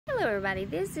Hello everybody,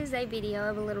 this is a video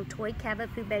of a little toy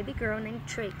Cavapoo baby girl named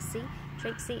Trixie.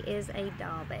 Trixie is a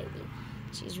doll baby.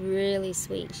 She's really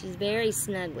sweet. She's very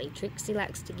snuggly. Trixie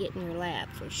likes to get in your lap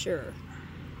for sure.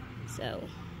 So,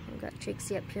 I've got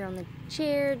Trixie up here on the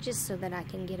chair just so that I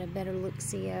can get a better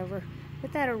look-see over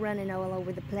without her running all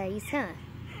over the place, huh?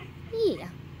 Yeah.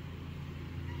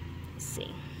 Let's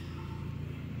see.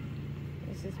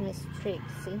 This is Miss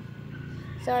Trixie.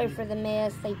 Sorry for the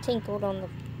mess. They tinkled on the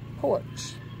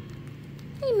porch.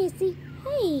 Hey, Missy.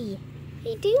 Hey. How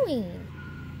you doing?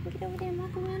 Get over there and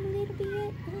walk around a little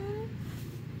bit.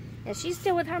 Now, she's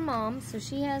still with her mom, so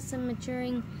she has some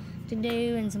maturing to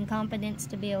do and some confidence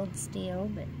to build still,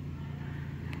 but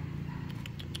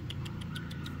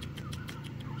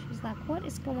she's like, what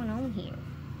is going on here?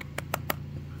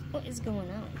 What is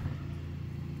going on?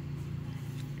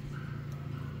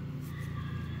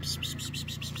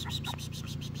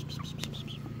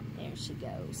 There she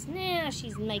goes. Now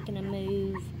she's making a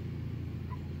move.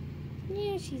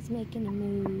 Now she's making a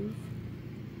move.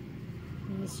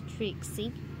 Miss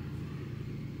Trixie.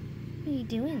 What are you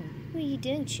doing? What are you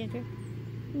doing, sugar?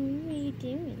 What are you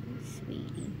doing,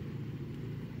 sweetie?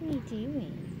 What are you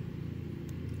doing?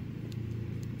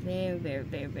 Very, very,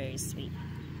 very, very sweet.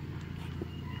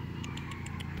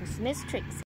 It's Miss Trixie.